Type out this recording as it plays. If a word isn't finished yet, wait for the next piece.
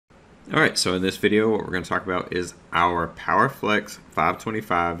Alright, so in this video what we're going to talk about is our PowerFlex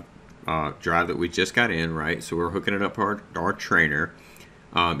 525 drive that we just got in, right? So we're hooking it up to our trainer.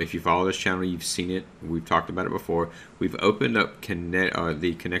 If you follow this channel, you've seen it. We've talked about it before. We've opened up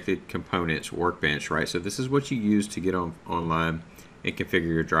the connected components workbench, right? So this is what you use to get online and configure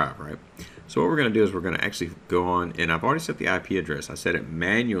your drive, right? So what we're going to do is we're going to actually go on, and I've already set the IP address. I set it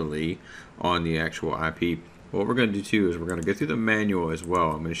manually on the actual IP. What we're going to do too is we're going to go through the manual as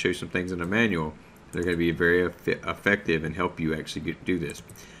well. I'm going to show you some things in the manual that are going to be very effective and help you actually do this.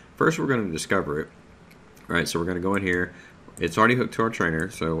 First, we're going to discover it. All right, so we're going to go in here. It's already hooked to our trainer,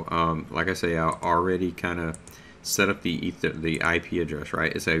 so like I say, I already kind of set up the IP address,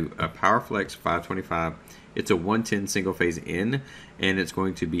 right? It's a PowerFlex 525. It's a 110 single phase in, and it's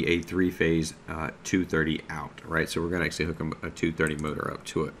going to be a 3-phase 230 out, right? So we're going to actually hook a 230 motor up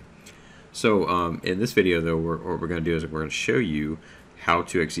to it. So in this video, though, what we're going to do is we're going to show you how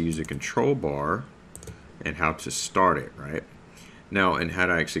to actually use a control bar and how to start it, right? Now, and how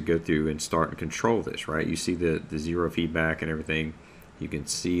to actually go through and start and control this, right? You see the zero feedback and everything. You can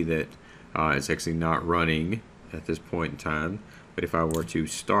see that it's actually not running at this point in time. But if I were to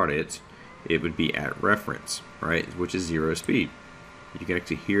start it, it would be at reference, right? Which is 0 speed. You can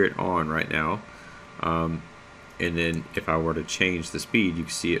actually hear it on right now. And then if I were to change the speed, you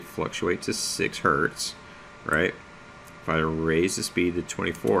can see it fluctuate to 6 hertz, right? If I raise the speed to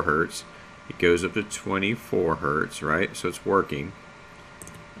 24 hertz, it goes up to 24 hertz, right? So it's working.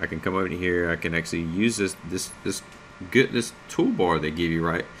 I can come over here. I can actually use this toolbar they give you,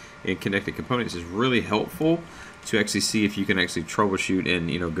 right? In connected components is really helpful to actually see if you can actually troubleshoot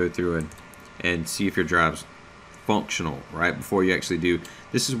and go through and see if your drive's functional, right? Before you actually do.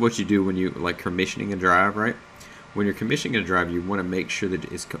 This is what you do when you like commissioning a drive, right? When you're commissioning a drive, you want to make sure that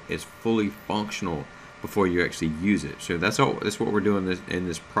it's fully functional before you actually use it. So that's what we're doing in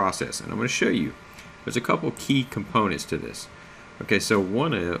this process, and I'm going to show you. There's a couple key components to this. Okay, so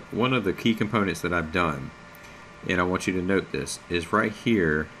one of the key components that I've done, and I want you to note this, is right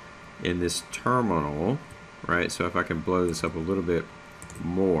here in this terminal, right? So if I can blow this up a little bit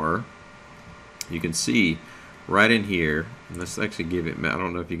more, you can see right in here. And let's actually give it. I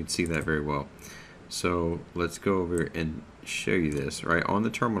don't know if you can see that very well. So let's go over and show you this. Right on the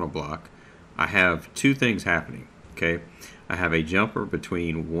terminal block, I have two things happening. Okay, I have a jumper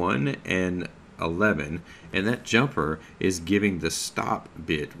between 1 and 11, and that jumper is giving the stop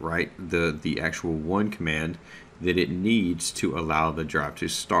bit, right? The actual 1 command that it needs to allow the drive to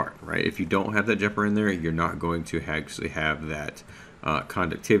start, right? If you don't have that jumper in there, you're not going to actually have that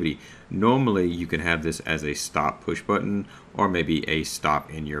conductivity. Normally you can have this as a stop push button, or maybe a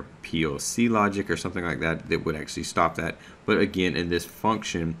stop in your PLC logic or something like that that would actually stop that. But again, in this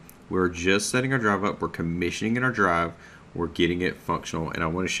function, we're just setting our drive up, we're commissioning our drive, we're getting it functional, and I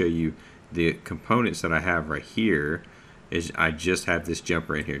want to show you the components that I have right here. Is I just have this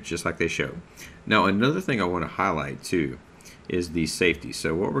jumper in here just like they show. Now another thing I want to highlight too is the safety.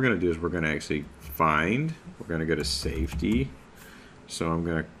 So what we're going to do is we're going to actually we're going to go to safety. So I'm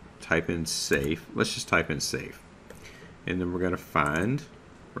going to type in safe. Let's just type in safe. And then we're going to find,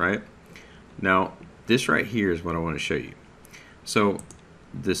 right? Now, this right here is what I want to show you. So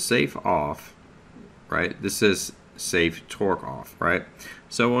the safe off, right? This says safe torque off, right?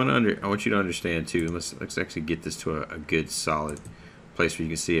 So I want you to understand too, and let's actually get this to a good solid place where you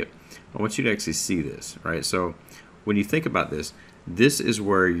can see it. I want you to actually see this, right? So when you think about this, this is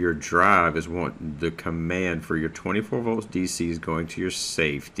where your drive is the command for your 24 volts DC is going to your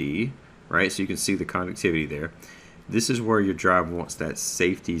safety, right? So you can see the conductivity there. This is where your drive wants that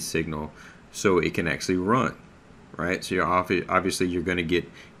safety signal so it can actually run, right? So obviously you're going to get,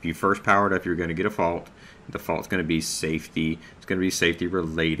 if you first power it up, you're going to get a fault. The fault's going to be safety. It's going to be safety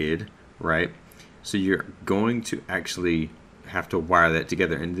related, right? So you're going to actually have to wire that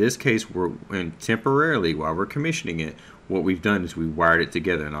together. In this case, temporarily while we're commissioning it, what we've done is we wired it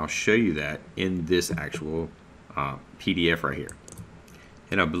together, and I'll show you that in this actual PDF right here.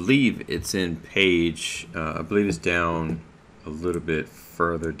 And I believe it's in page, I believe it's down a little bit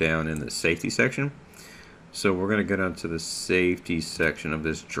further down in the safety section. So we're going to go down to the safety section of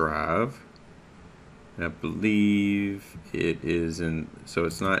this drive. And I believe it is in, so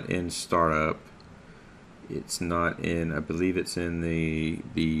it's not in startup. It's not in, I believe it's in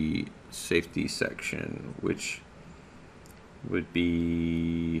the safety section, which would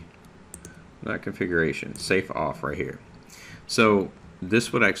be not configuration, safe off right here. So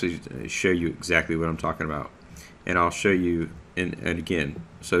this would actually show you exactly what I'm talking about, and I'll show you. And again,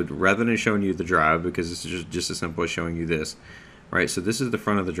 so rather than showing you the drive, because this is just as simple as showing you this, right? So this is the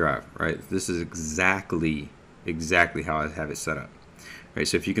front of the drive, right? This is exactly how I have it set up. right?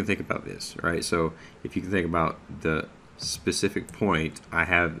 So if you can think about this, right? So if you can think about the specific point, I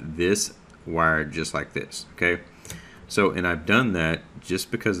have this wired just like this, okay? So, and I've done that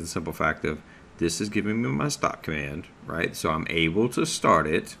just because of the simple fact of this is giving me my stop command, right? So I'm able to start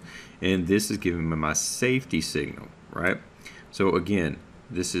it, and this is giving me my safety signal, right? So again,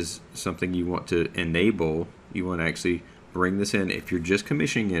 this is something you want to enable. You want to actually bring this in. If you're just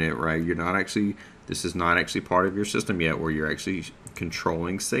commissioning in it, right, you're not actually, this is not actually part of your system yet where you're actually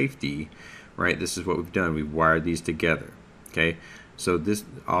controlling safety, right? This is what we've done. We've wired these together, okay? So this,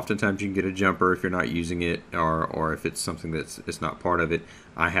 oftentimes you can get a jumper if you're not using it, or if it's something it's not part of it.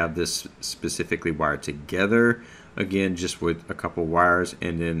 I have this specifically wired together, again, just with a couple wires,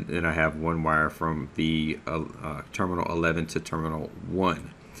 and then I have one wire from the terminal 11 to terminal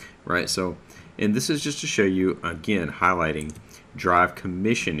 1, right? So, and this is just to show you, again, highlighting drive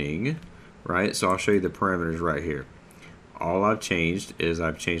commissioning, right? So I'll show you the parameters right here. All I've changed is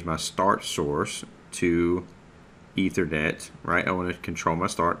I've changed my start source to Ethernet, right? I want to control my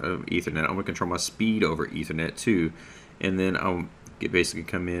start of Ethernet. I want to control my speed over Ethernet too, and then I'll basically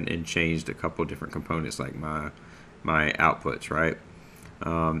come in and changed a couple different components like my outputs, right?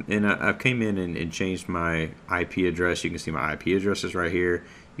 And I came in and changed my IP address. You can see my IP addresses right here.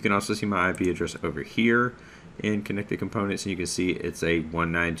 You can also see my IP address over here in connected components, and you can see it's a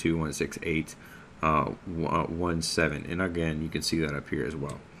 192.168.17, and again, you can see that up here as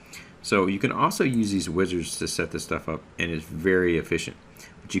well. So you can also use these wizards to set this stuff up, and it's very efficient.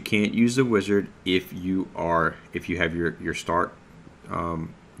 But you can't use the wizard if you have your start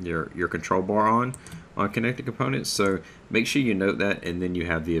your control bar on connected components. So make sure you note that, and then you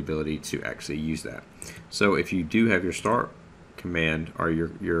have the ability to actually use that. So if you do have your start command or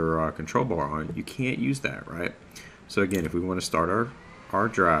your control bar on, you can't use that, right? So again, if we want to start our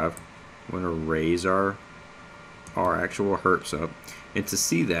drive, we want to raise our actual hertz up, and to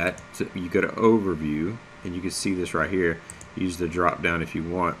see that, you go to overview, and you can see this right here. Use the drop down if you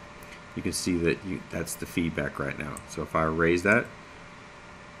want. You can see that that's the feedback right now. So if I raise that, it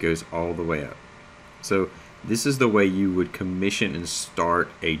goes all the way up. So this is the way you would commission and start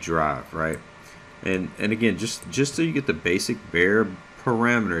a drive, right? And again, just so you get the basic bare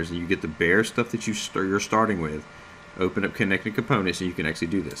parameters and you get the bare stuff that you're starting with, open up connected components and you can actually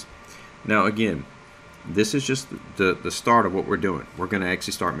do this. Now again, this is just the start of what we're doing. We're going to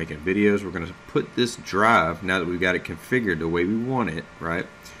actually start making videos. We're going to put this drive, now that we've got it configured the way we want it, right?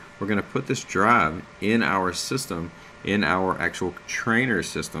 We're going to put this drive in our system, in our actual trainer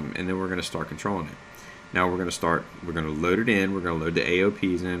system, and then we're going to start controlling it. Now we're going to load it in, we're going to load the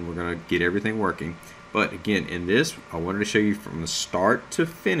AOPs in, we're going to get everything working. But again, in this, I wanted to show you from the start to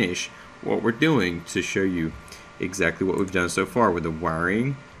finish what we're doing to show you exactly what we've done so far with the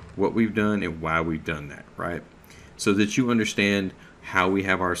wiring, what we've done, and why we've done that, right? So that you understand how we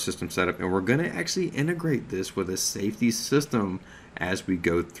have our system set up, and we're going to actually integrate this with a safety system as we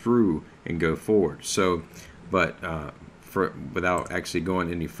go through and go forward. So, but without actually going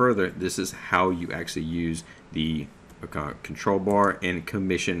any further, this is how you actually use the control bar and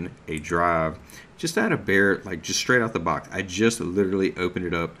commission a drive just out of bare, like just straight out the box. I just literally opened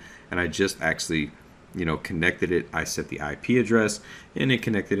it up and I just actually connected it. I set the IP address and it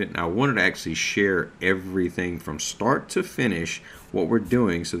connected it, and I wanted to actually share everything from start to finish what we're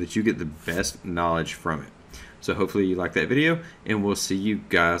doing so that you get the best knowledge from it. So hopefully you like that video, and we'll see you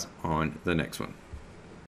guys on the next one.